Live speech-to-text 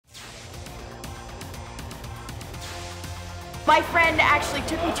My friend actually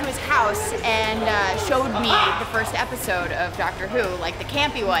took me to his house and showed me the first episode of Doctor Who, like the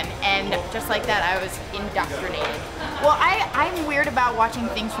campy one, and just like that, I was indoctrinated. Well, I'm weird about watching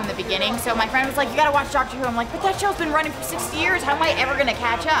things from the beginning, so my friend was like, you gotta watch Doctor Who. I'm like, but that show's been running for 60 years, how am I ever gonna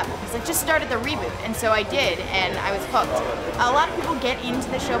catch up? He's like, just start at the reboot, and so I did, and I was hooked. A lot of people get into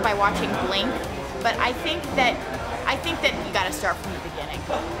the show by watching Blink, but I think that you gotta start from the beginning.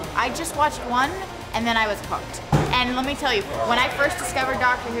 I just watched one, and then I was hooked. And let me tell you, when I first discovered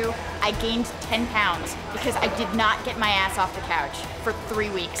Doctor Who, I gained 10 pounds because I did not get my ass off the couch for 3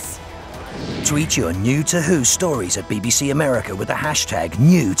 weeks. Tweet your new to Who stories at BBC America with the hashtag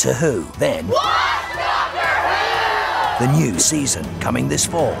new to Who. Then Watch Doctor Who! The new season coming this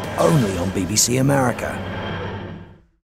fall, only on BBC America.